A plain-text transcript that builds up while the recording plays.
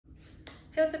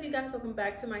Hey, what's up you guys? Welcome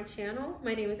back to my channel.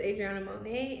 My name is Adriana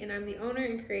Monet and I'm the owner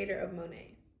and creator of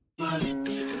Monet.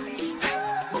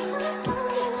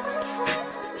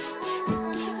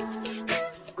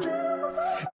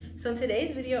 So in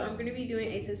today's video, I'm going to be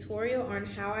doing a tutorial on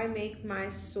how I make my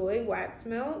soy wax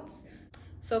melts.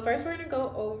 So first we're going to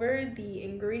go over the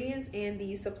ingredients and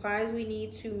the supplies we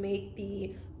need to make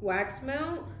the wax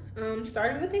melt.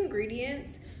 Starting with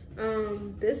ingredients,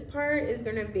 this part is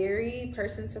going to vary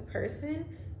person to person.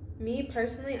 Me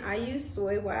personally, I use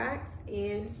soy wax,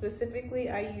 and specifically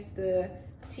I use the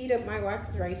teed up, my wax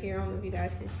is right here. I don't know if you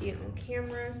guys can see it on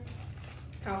camera.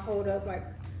 I'll hold up like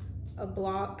a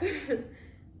block.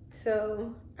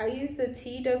 So I use the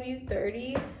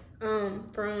TW30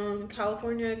 from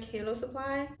California Candle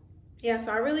Supply. Yeah,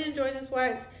 so I really enjoy this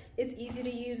wax. It's easy to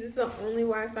use. It's the only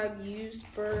wax I've used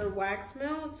for wax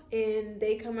melts, and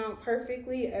they come out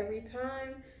perfectly every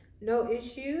time, no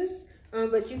issues.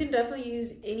 But you can definitely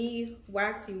use any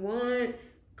wax you want,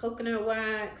 coconut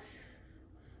wax,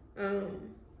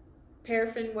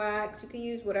 paraffin wax. You can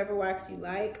use whatever wax you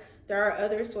like. There are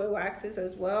other soy waxes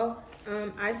as well.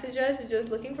 I suggest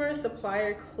just looking for a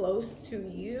supplier close to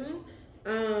you,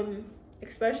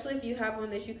 especially if you have one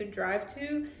that you could drive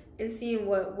to, and seeing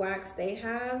what wax they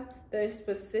have that is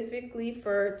specifically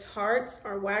for tarts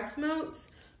or wax melts,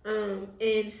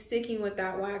 and sticking with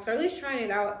that wax, or at least trying it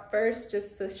out first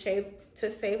just to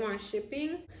save on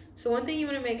shipping. So one thing you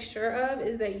want to make sure of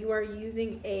is that you are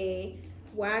using a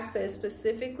wax that is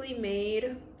specifically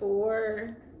made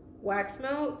for wax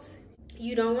melts.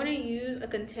 You don't want to use a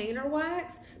container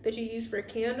wax that you use for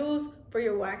candles for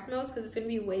your wax melts, because it's going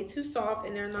to be way too soft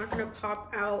and they're not going to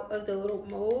pop out of the little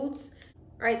molds.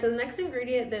 All right, so the next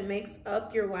ingredient that makes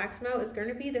up your wax melt is going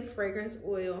to be the fragrance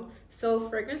oil. So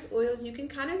fragrance oils, you can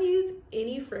kind of use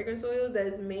any fragrance oil that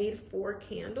is made for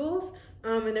candles.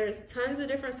 And there's tons of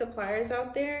different suppliers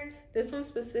out there. This one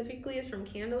specifically is from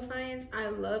Candle Science. I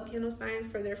love Candle Science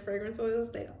for their fragrance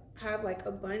oils. They have like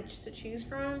a bunch to choose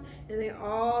from, and they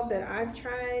all that I've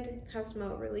tried have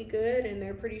smelled really good, and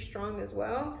they're pretty strong as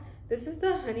well. This is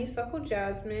the Suckle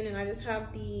Jasmine, and I just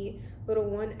have the little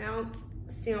 1 ounce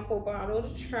sample bottle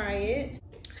to try it.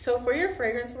 So for your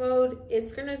fragrance load,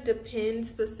 it's gonna depend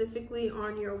specifically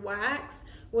on your wax.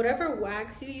 Whatever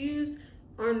wax you use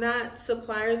on that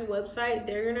supplier's website,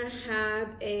 they're gonna have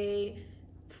a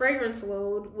fragrance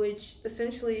load, which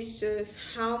essentially is just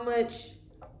how much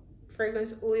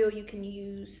fragrance oil you can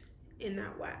use in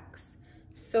that wax.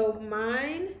 So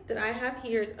mine that I have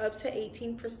here is up to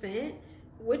 18%,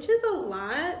 which is a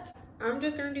lot. I'm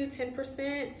just gonna do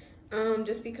 10%.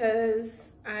 Just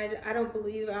because I don't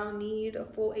believe I'll need a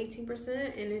full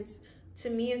 18%, and to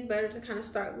me it's better to kind of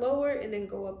start lower and then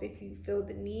go up if you feel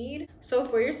the need. So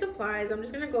for your supplies, I'm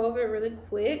just gonna go over it really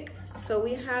quick. So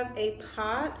we have a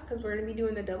pot, because we're gonna be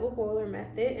doing the double boiler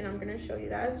method, and I'm gonna show you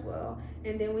that as well.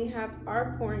 And then we have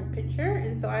our pouring pitcher,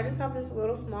 and so I just have this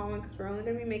little small one because we're only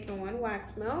gonna be making 1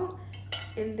 wax melt.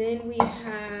 And then we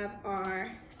have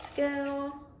our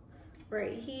scale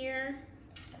right here.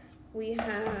 We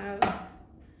have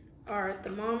our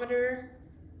thermometer.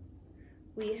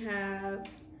 We have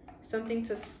something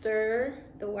to stir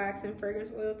the wax and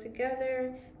fragrance oil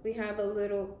together. We have a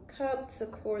little cup to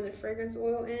pour the fragrance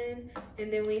oil in.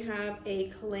 And then we have a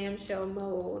clamshell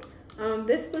mold.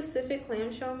 This specific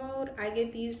clamshell mold, I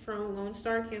get these from Lone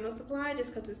Star Candle Supply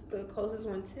just because it's the closest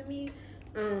one to me.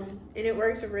 And it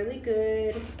works really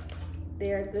good.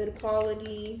 They're good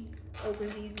quality.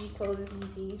 Opens easy, closes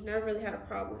easy. Never really had a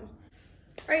problem.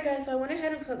 Alright guys, so I went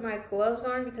ahead and put my gloves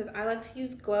on because I like to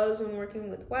use gloves when working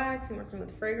with wax and working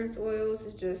with fragrance oils.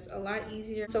 It's just a lot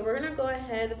easier. So we're gonna go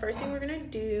ahead, the first thing we're gonna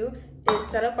do is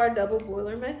set up our double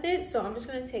boiler method. So I'm just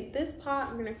gonna take this pot,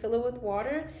 I'm gonna fill it with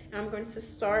water, and I'm going to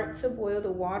start to boil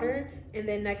the water, and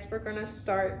then next we're gonna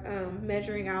start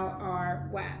measuring out our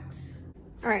wax.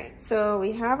 Alright, so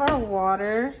we have our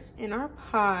water in our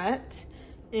pot.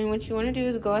 And what you want to do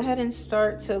is go ahead and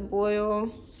start to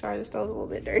boil. Sorry, the stove's a little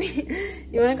bit dirty.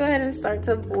 You want to go ahead and start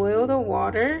to boil the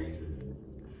water.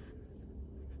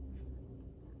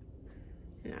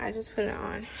 And I just put it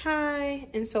on high.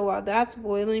 And so while that's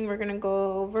boiling, we're going to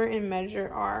go over and measure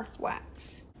our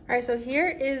wax. All right, so here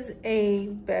is a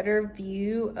better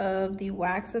view of the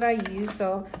wax that I use.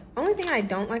 So only thing I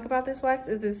don't like about this wax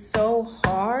is it's so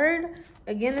hard.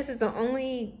 Again, this is the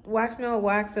only wax melt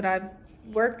wax that I've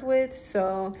worked with,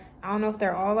 so I don't know if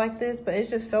they're all like this, but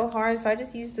it's just so hard. So I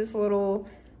just used this little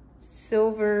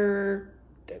silver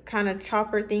kind of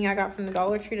chopper thing I got from the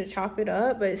Dollar Tree to chop it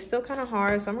up, but it's still kind of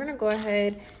hard. So I'm gonna go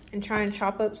ahead and try and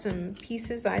chop up some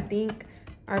pieces that I think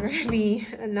are gonna be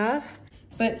enough.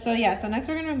 But so yeah, so next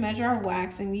we're gonna measure our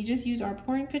wax, and we just use our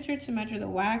pouring pitcher to measure the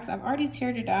wax. I've already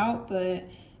tiered it out, but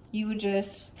you would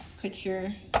just put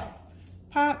your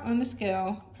pot on the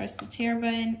scale, press the tare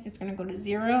button, it's gonna go to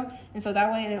 0. And so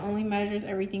that way it only measures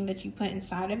everything that you put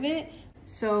inside of it.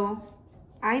 So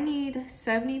I need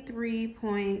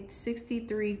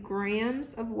 73.63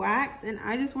 grams of wax, and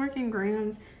I just work in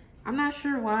grams. I'm not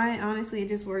sure why, honestly, it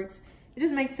just works. It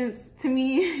just makes sense to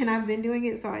me, and I've been doing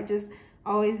it, so I just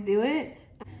always do it.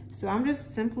 So I'm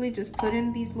just simply just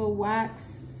putting these little wax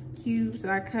cubes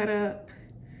that I cut up,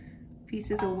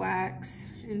 pieces of wax,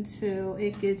 until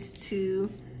it gets to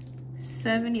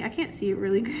 70. I can't see it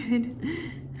really good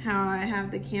how I have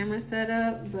the camera set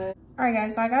up, but all right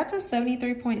guys, so I got to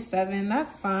 73.7.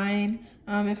 that's fine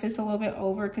if it's a little bit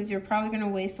over, because you're probably going to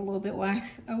waste a little bit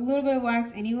of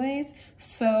wax anyways.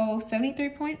 So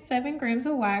 73.7 grams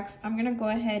of wax. I'm going to go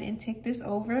ahead and take this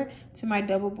over to my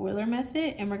double boiler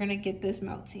method, and we're going to get this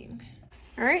melting.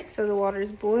 All right, so the water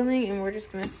is boiling, and we're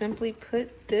just gonna simply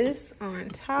put this on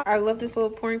top. I love this little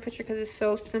pouring pitcher because it's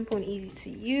so simple and easy to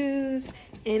use,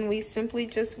 and we simply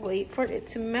just wait for it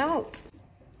to melt.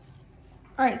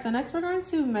 All right, so next we're going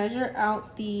to measure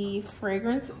out the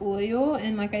fragrance oil,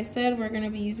 and like I said, we're gonna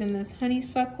be using this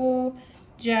Suckle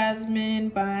Jasmine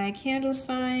by Candle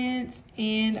Science,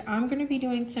 and I'm gonna be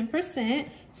doing 10%,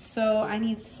 so I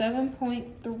need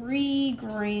 7.3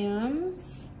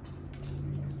 grams.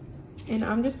 And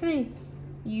I'm just gonna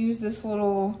use this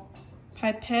little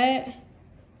pipette.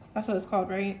 That's what it's called,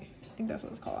 right? I think that's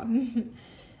what it's called. And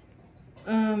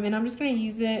I'm just gonna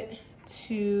use it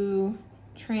to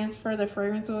transfer the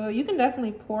fragrance oil. You can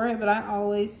definitely pour it, but I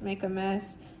always make a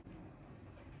mess.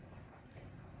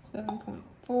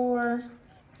 7.4,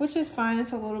 which is fine.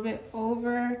 It's a little bit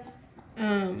over.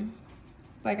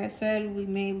 Like I said, we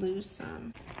may lose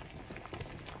some.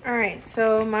 All right,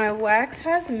 so my wax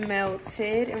has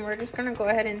melted, and we're just gonna go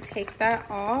ahead and take that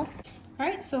off. All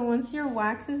right, so once your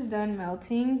wax is done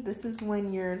melting, this is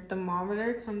when your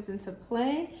thermometer comes into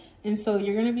play. And so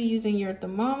you're gonna be using your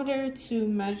thermometer to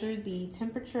measure the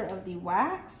temperature of the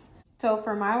wax. So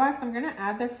for my wax, I'm gonna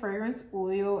add the fragrance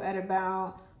oil at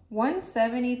about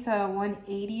 170 to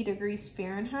 180 degrees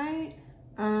Fahrenheit.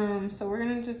 So we're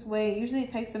gonna just wait. Usually it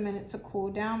takes a minute to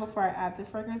cool down before I add the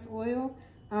fragrance oil.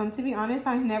 To be honest,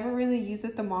 I never really use a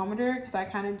thermometer because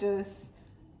I've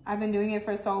been doing it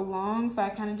for so long, so I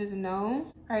kind of just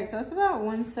know. All right, so it's about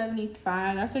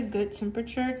 175. That's a good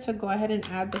temperature to go ahead and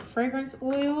add the fragrance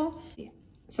oil.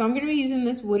 So I'm gonna be using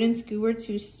this wooden skewer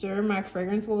to stir my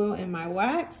fragrance oil and my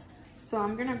wax. So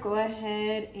I'm gonna go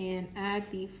ahead and add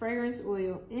the fragrance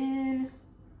oil in.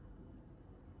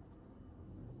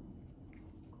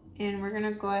 And we're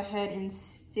gonna go ahead and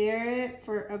stir it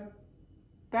for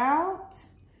about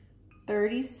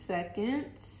 30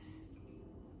 seconds.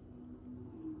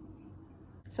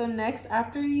 So next,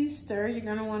 after you stir, you're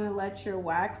gonna wanna let your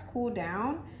wax cool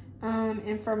down.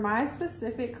 And for my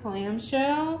specific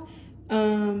clamshell,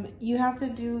 you have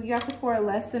to pour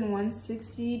less than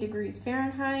 160 degrees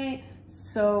Fahrenheit.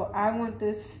 So I want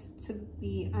this to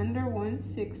be under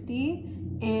 160.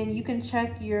 And you can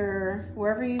check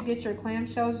wherever you get your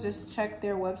clamshells, just check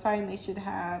their website, and they should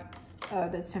have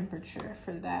the temperature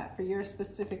for that, for your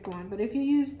specific one. But if you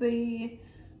use the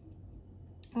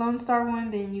Lone Star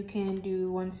one, then you can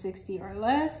do 160 or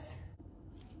less.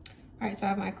 All right, so I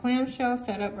have my clamshell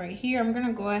set up right here. I'm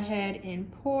gonna go ahead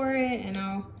and pour it, and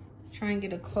I'll try and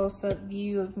get a close-up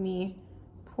view of me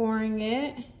pouring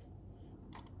it.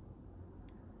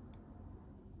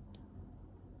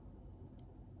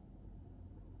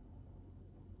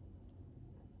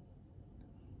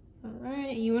 All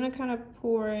right, you wanna kind of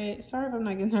pour it, sorry if I'm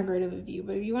not getting that great of a view,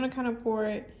 but you wanna kind of pour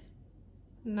it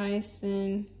nice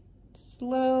and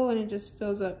slow, and it just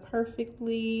fills up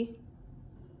perfectly.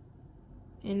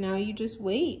 And now you just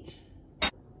wait.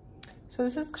 So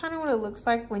this is kind of what it looks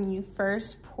like when you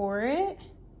first pour it.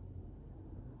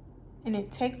 And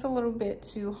it takes a little bit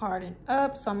to harden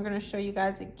up, so I'm gonna show you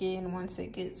guys again once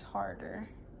it gets harder.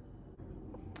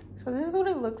 So this is what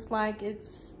it looks like.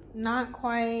 It's not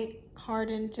quite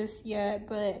hardened just yet,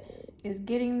 but it's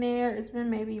getting there. It's been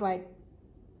maybe like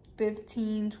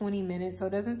 15-20 minutes, so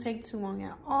it doesn't take too long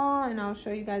at all, and I'll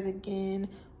show you guys again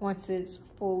once it's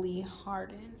fully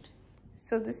hardened.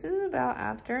 So this is about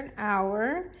after an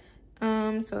hour.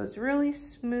 So it's really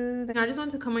smooth. And I just want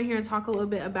to come in here and talk a little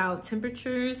bit about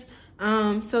temperatures.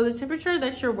 So the temperature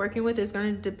that you're working with is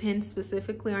going to depend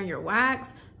specifically on your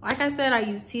wax. Like I said, I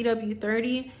use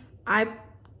TW30. I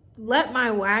let my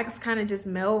wax kind of just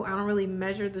melt. I don't really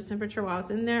measure the temperature while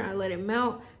it's in there. I let it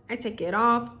melt. I take it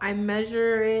off. I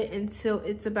measure it until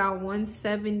it's about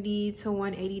 170 to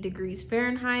 180 degrees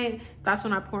Fahrenheit. That's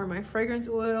when I pour my fragrance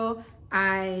oil.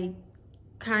 I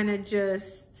kind of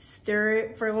just stir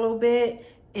it for a little bit,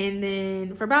 and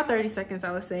then for about 30 seconds,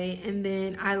 I would say, and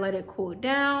then I let it cool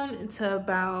down to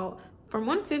about from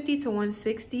 150 to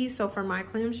 160. So for my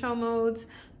clamshell modes,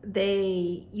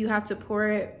 you have to pour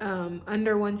it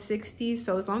under 160.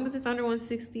 So as long as it's under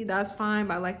 160, that's fine,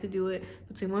 but I like to do it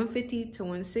between 150 to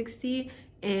 160,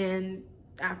 and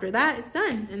after that it's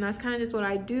done. And that's kind of just what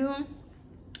I do.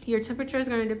 Your temperature is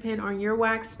going to depend on your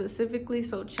wax specifically,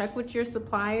 so check with your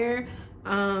supplier.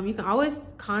 You can always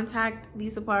contact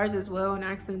these suppliers as well and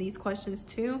ask them these questions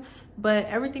too, but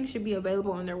everything should be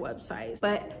available on their website.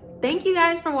 But thank you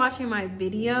guys for watching my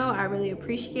video. I really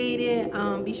appreciate it.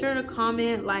 Be sure to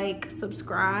comment, like,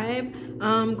 subscribe. Go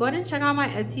ahead and check out my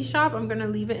Etsy shop. I'm gonna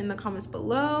leave it in the comments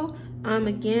below.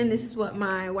 Again, this is what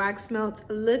my wax melts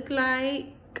look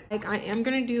like. I am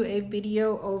gonna do a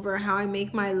video over how I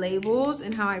make my labels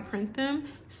and how I print them,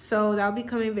 so that'll be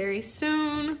coming very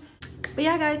soon. But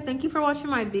yeah, guys, thank you for watching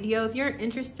my video. If you're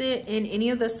interested in any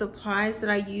of the supplies that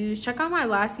I use, check out my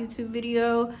last YouTube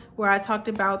video where I talked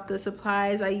about the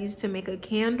supplies I used to make a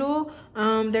candle.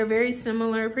 They're very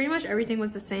similar. Pretty much everything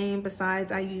was the same,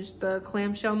 besides I used the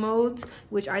clamshell modes,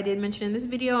 which I did mention in this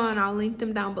video, and I'll link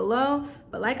them down below.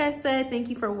 But like I said, thank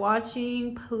you for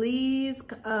watching. Please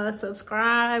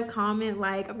subscribe, comment,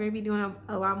 like. I'm gonna be doing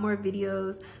a lot more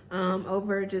videos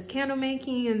over just candle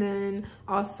making, and then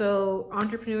also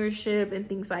entrepreneurship and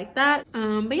things like that.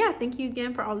 But yeah, thank you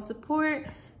again for all the support,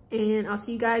 and I'll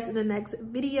see you guys in the next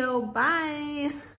video. Bye.